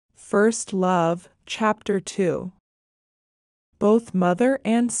First Love, Chapter 2. Both mother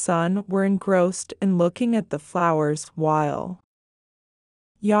and son were engrossed in looking at the flowers while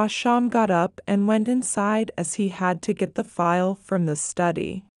Yasham got up and went inside as he had to get the file from the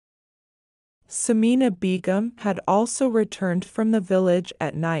study. Samina Begum had also returned from the village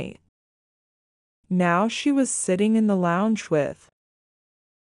at night. Now she was sitting in the lounge with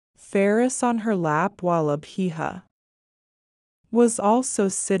Faris on her lap while Abhiha was also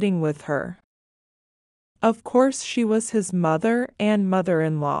sitting with her. Of course she was his mother and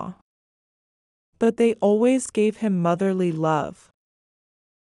mother-in-law, but they always gave him motherly love.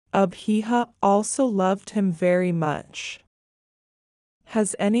 Abhiha also loved him very much.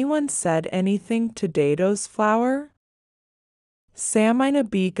 Has anyone said anything to Dado's flower? Samina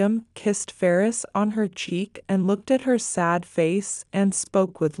Begum kissed Faris on her cheek and looked at her sad face and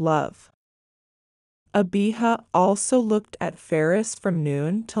spoke with love. Abhiha also looked at Faris from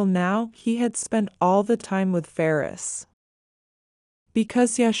noon till now. He had spent all the time with Faris.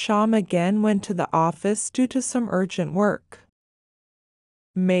 Because Yasham again went to the office due to some urgent work.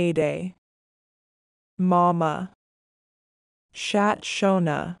 Mayday. Mama. Shat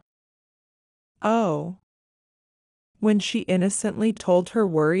Shona. Oh. When she innocently told her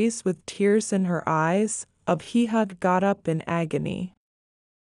worries with tears in her eyes, Abhiha got up in agony.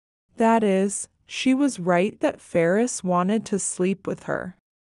 That is, she was right that Faris wanted to sleep with her.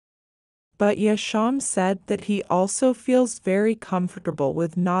 But Yasham said that he also feels very comfortable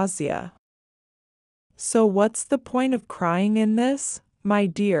with nausea. So what's the point of crying in this, my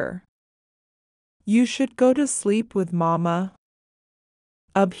dear? You should go to sleep with Mama.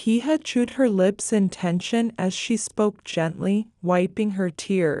 Abhiha chewed her lips in tension as she spoke gently, wiping her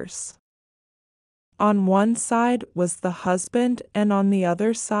tears. On one side was the husband and on the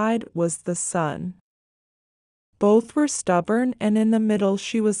other side was the son. Both were stubborn and in the middle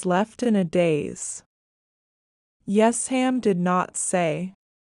she was left in a daze. Yesham did not say.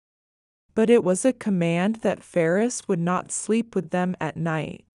 But it was a command that Faris would not sleep with them at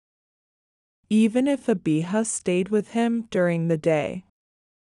night, even if Abhiha stayed with him during the day.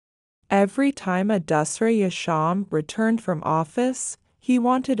 Every time Adusra Yasham returned from office, he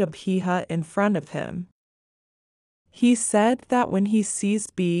wanted Abhiha in front of him. He said that when he sees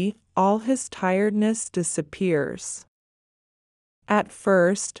B, all his tiredness disappears. At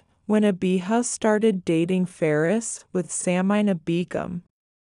first, when Abhiha started dating Faris with Samina Begum,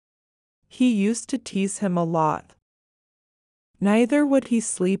 he used to tease him a lot. Neither would he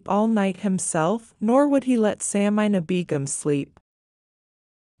sleep all night himself, nor would he let Samina Begum sleep.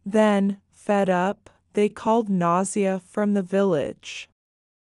 Then, fed up, they called Nausea from the village.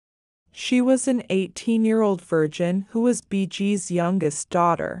 She was an 18-year-old virgin who was BG's youngest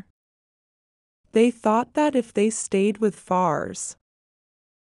daughter. They thought that if they stayed with Fars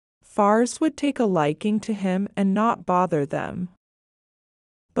would take a liking to him and not bother them.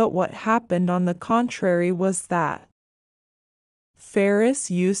 But what happened on the contrary was that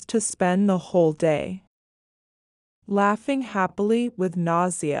Faris used to spend the whole day laughing happily with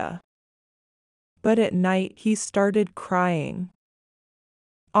Nausea. But at night he started crying.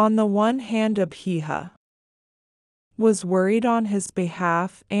 On the one hand, Abhiha was worried on his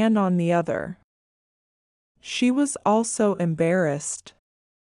behalf, and on the other, she was also embarrassed.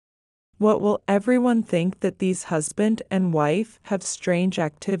 What will everyone think that these husband and wife have strange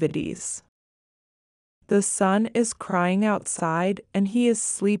activities? The son is crying outside and he is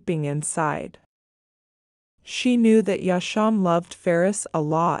sleeping inside. She knew that Yasham loved Faris a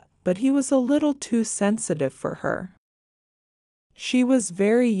lot, but he was a little too sensitive for her. She was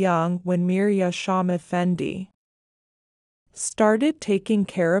very young when Mir Yasham Effendi started taking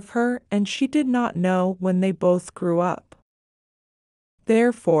care of her, and she did not know when they both grew up.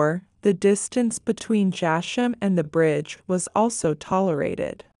 Therefore, the distance between Jasham and the bridge was also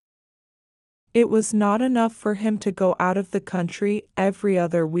tolerated. It was not enough for him to go out of the country every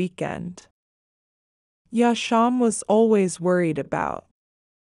other weekend. Yasham was always worried about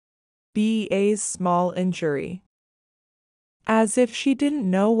Ba's small injury, as if she didn't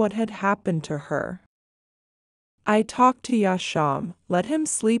know what had happened to her. I talked to Yasham, let him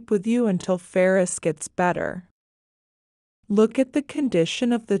sleep with you until Faris gets better. Look at the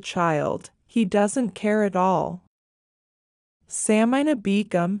condition of the child, he doesn't care at all. Samina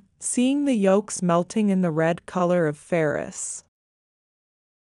Begum, seeing the yolks melting in the red color of Faris.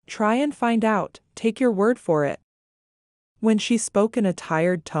 Try and find out, take your word for it. When she spoke in a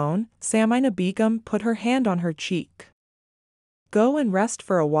tired tone, Samina Begum put her hand on her cheek. Go and rest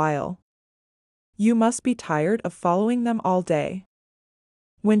for a while. You must be tired of following them all day.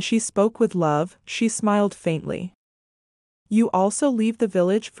 When she spoke with love, she smiled faintly. You also leave the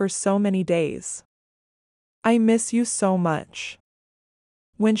village for so many days. I miss you so much.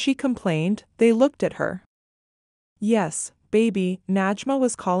 When she complained, they looked at her. Yes, baby, Najma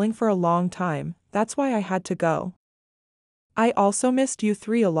was calling for a long time, that's why I had to go. I also missed you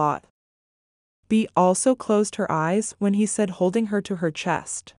three a lot. B also closed her eyes when he said, holding her to her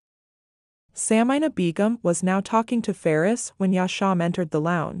chest. Samina Begum was now talking to Faris when Yasham entered the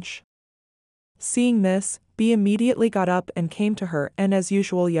lounge. Seeing this, B immediately got up and came to her, and as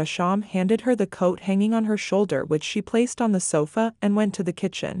usual Yasham handed her the coat hanging on her shoulder, which she placed on the sofa and went to the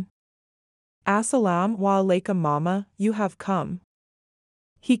kitchen. Assalamu alaikum mama, you have come.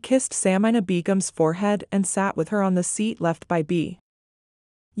 He kissed Samina Begum's forehead and sat with her on the seat left by B.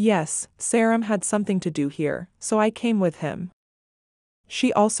 Yes, Saram had something to do here, so I came with him.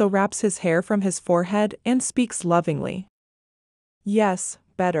 She also wraps his hair from his forehead and speaks lovingly. Yes,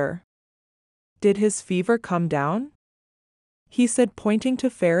 better. Did his fever come down? He said, pointing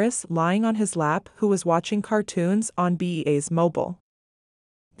to Faris lying on his lap, who was watching cartoons on Bea's mobile.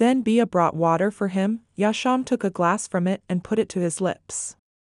 Then Bea brought water for him. Yasham took a glass from it and put it to his lips.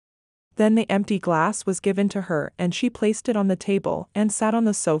 Then the empty glass was given to her and she placed it on the table and sat on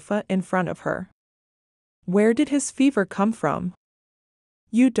the sofa in front of her. Where did his fever come from?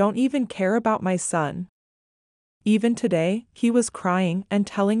 You don't even care about my son. Even today, he was crying and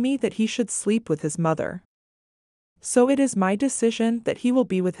telling me that he should sleep with his mother. So it is my decision that he will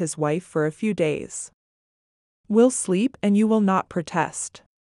be with his wife for a few days. We'll sleep and you will not protest.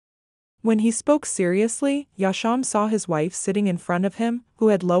 When he spoke seriously, Yasham saw his wife sitting in front of him, who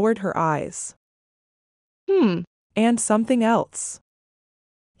had lowered her eyes. And something else.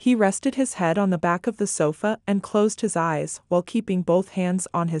 He rested his head on the back of the sofa and closed his eyes while keeping both hands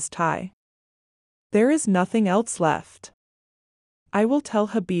on his tie. There is nothing else left. I will tell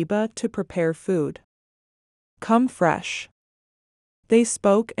Habiba to prepare food. Come fresh. They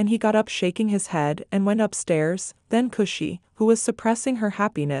spoke and he got up shaking his head and went upstairs, then Kushi, who was suppressing her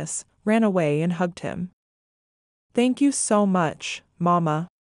happiness, ran away and hugged him. Thank you so much, Mama.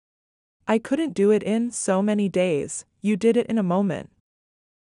 I couldn't do it in so many days, you did it in a moment.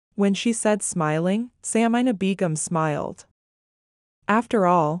 When she said smiling, Samina Begum smiled. After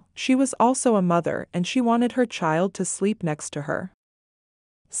all, she was also a mother and she wanted her child to sleep next to her.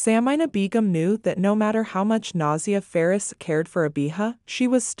 Samina Begum knew that no matter how much nausea Faris cared for Abiha, she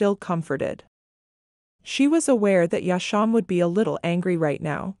was still comforted. She was aware that Yasham would be a little angry right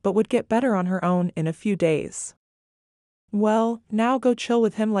now but would get better on her own in a few days. Well, now go chill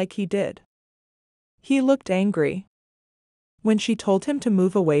with him like he did. He looked angry. When she told him to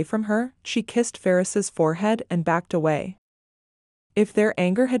move away from her, she kissed Faris's forehead and backed away. If their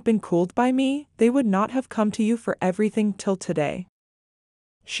anger had been cooled by me, they would not have come to you for everything till today.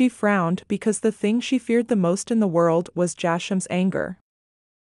 She frowned because the thing she feared the most in the world was Jasham's anger.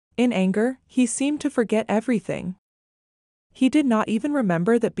 In anger, he seemed to forget everything. He did not even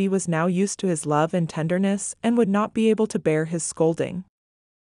remember that B was now used to his love and tenderness and would not be able to bear his scolding.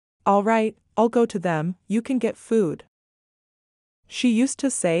 All right, I'll go to them, you can get food. She used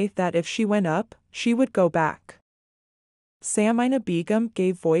to say that if she went up, she would go back. Samina Begum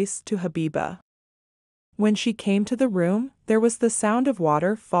gave voice to Habiba. When she came to the room, there was the sound of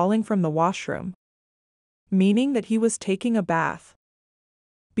water falling from the washroom, meaning that he was taking a bath.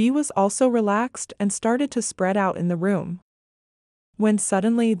 B was also relaxed and started to spread out in the room. When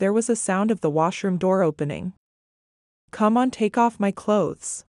suddenly there was a sound of the washroom door opening. Come on, take off my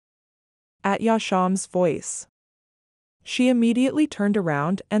clothes. At Yasham's voice. She immediately turned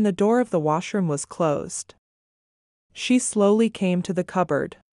around and the door of the washroom was closed. She slowly came to the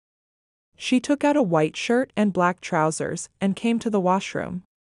cupboard. She took out a white shirt and black trousers and came to the washroom.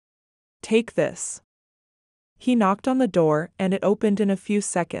 Take this. He knocked on the door and it opened in a few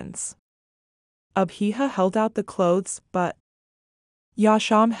seconds. Abhiha held out the clothes, but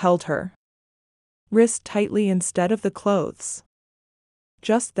Yasham held her wrist tightly instead of the clothes.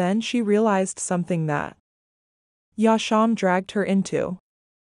 Just then she realized something that Yasham dragged her into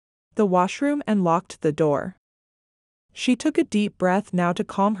the washroom and locked the door. She took a deep breath now to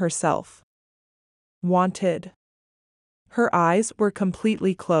calm herself. Wanted. Her eyes were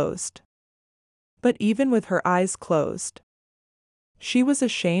completely closed. But even with her eyes closed, she was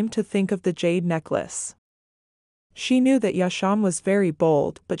ashamed to think of the jade necklace. She knew that Yasham was very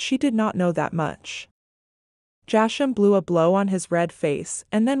bold, but she did not know that much. Jasham blew a blow on his red face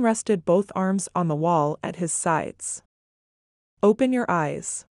and then rested both arms on the wall at his sides. Open your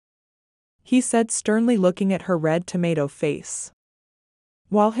eyes, he said sternly, looking at her red tomato face,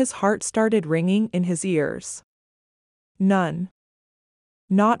 while his heart started ringing in his ears. None.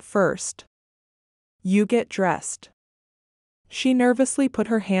 Not first. You get dressed. She nervously put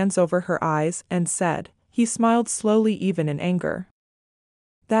her hands over her eyes and said. He smiled slowly, even in anger.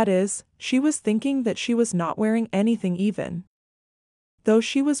 That is, she was thinking that she was not wearing anything even though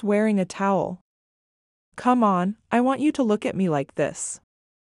she was wearing a towel. Come on, I want you to look at me like this.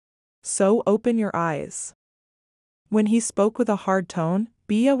 So open your eyes. When he spoke with a hard tone,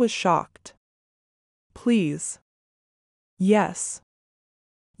 Bia was shocked. Please. Yes.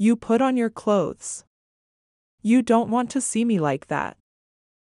 You put on your clothes. You don't want to see me like that.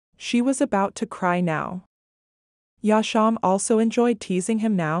 She was about to cry now. Yasham also enjoyed teasing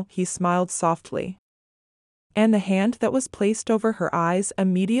him now. He smiled softly. And the hand that was placed over her eyes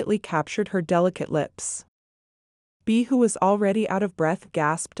immediately captured her delicate lips. B, who was already out of breath,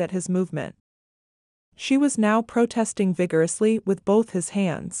 gasped at his movement. She was now protesting vigorously with both his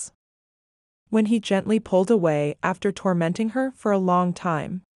hands. When he gently pulled away after tormenting her for a long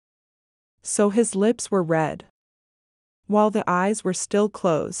time. So his lips were red, while the eyes were still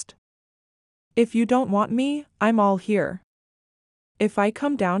closed. If you don't want me, I'm all here. If I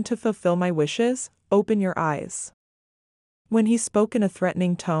come down to fulfill my wishes, open your eyes. When he spoke in a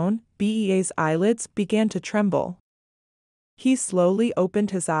threatening tone, Bea's eyelids began to tremble. He slowly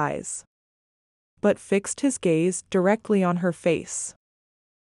opened his eyes, but fixed his gaze directly on her face,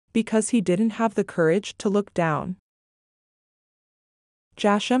 because he didn't have the courage to look down.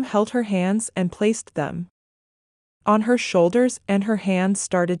 Yasham held her hands and placed them on her shoulders, and her hands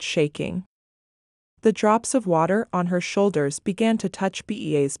started shaking. The drops of water on her shoulders began to touch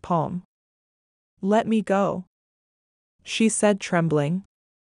Bea's palm. Let me go, she said, trembling.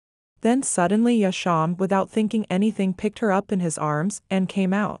 Then suddenly Yasham, without thinking anything, picked her up in his arms and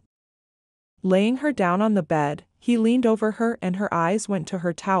came out. Laying her down on the bed, he leaned over her and her eyes went to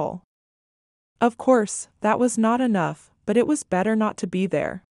her towel. Of course, that was not enough, but it was better not to be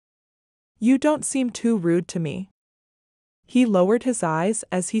there. You don't seem too rude to me. He lowered his eyes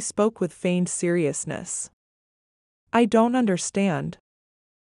as he spoke with feigned seriousness. I don't understand.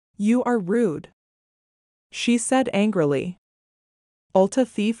 You are rude, she said angrily. Ulta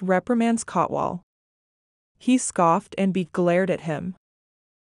thief reprimands Kotwal. He scoffed and glared at him.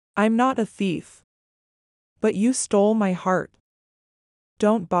 I'm not a thief. But you stole my heart.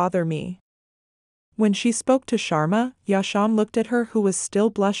 Don't bother me. When she spoke to Sharma, Yasham looked at her, who was still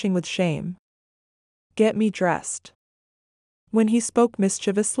blushing with shame. Get me dressed. When he spoke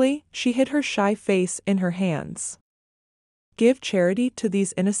mischievously, she hid her shy face in her hands. Give charity to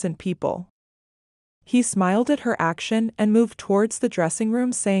these innocent people. He smiled at her action and moved towards the dressing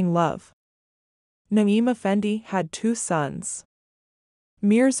room, saying love. Naeem Effendi had 2 sons.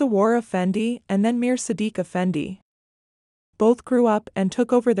 Mir Zawar Effendi and then Mir Sadiq Effendi. Both grew up and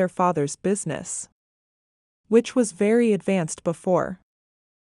took over their father's business, which was very advanced before.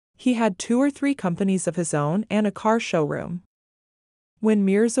 He had 2 or 3 companies of his own and a car showroom. When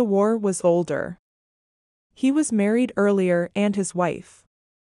Mir Zawar was older, he was married earlier, and his wife,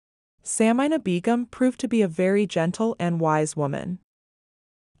 Samina Begum, proved to be a very gentle and wise woman.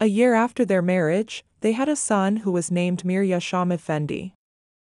 A year after their marriage, they had a son who was named Mir Yasham Effendi.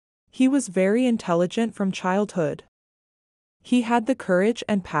 He was very intelligent from childhood. He had the courage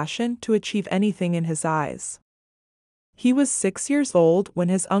and passion to achieve anything in his eyes. He was 6 years old when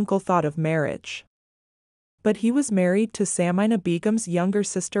his uncle thought of marriage. But he was married to Samina Begum's younger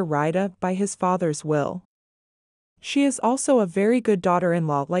sister Rida by his father's will. She is also a very good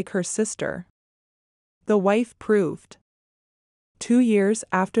daughter-in-law like her sister. The wife proved. 2 years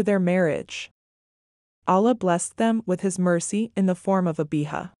after their marriage, Allah blessed them with His mercy in the form of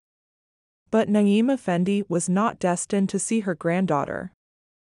Abiha. But Naeem Effendi was not destined to see her granddaughter.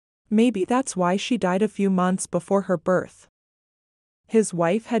 Maybe that's why she died a few months before her birth. His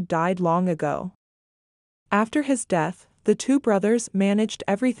wife had died long ago. After his death, the 2 brothers managed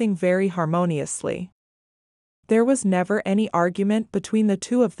everything very harmoniously. There was never any argument between the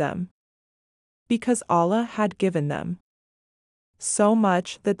 2 of them, because Allah had given them so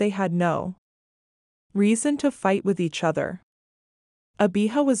much that they had no reason to fight with each other.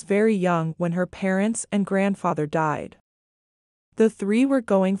 Abiha was very young when her parents and grandfather died. The 3 were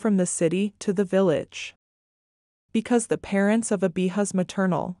going from the city to the village, because the parents of Abiha's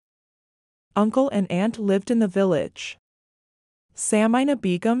maternal uncle and aunt lived in the village. Samina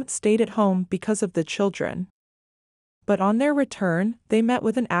Begum stayed at home because of the children. But on their return, they met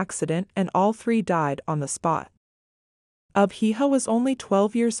with an accident and all 3 died on the spot. Abiha was only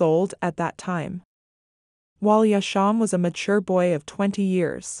 12 years old at that time, while Yasham was a mature boy of 20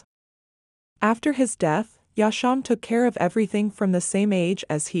 years. After his death, Yasham took care of everything from the same age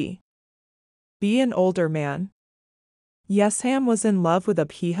as he. Be an older man. Yesham was in love with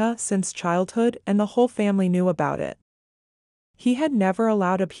Abiha since childhood, and the whole family knew about it. He had never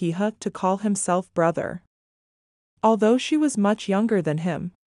allowed Abhiha to call himself brother, although she was much younger than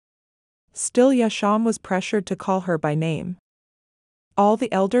him. Still, Yasham was pressured to call her by name. All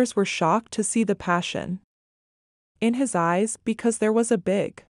the elders were shocked to see the passion in his eyes because there was a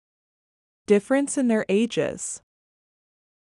big difference in their ages.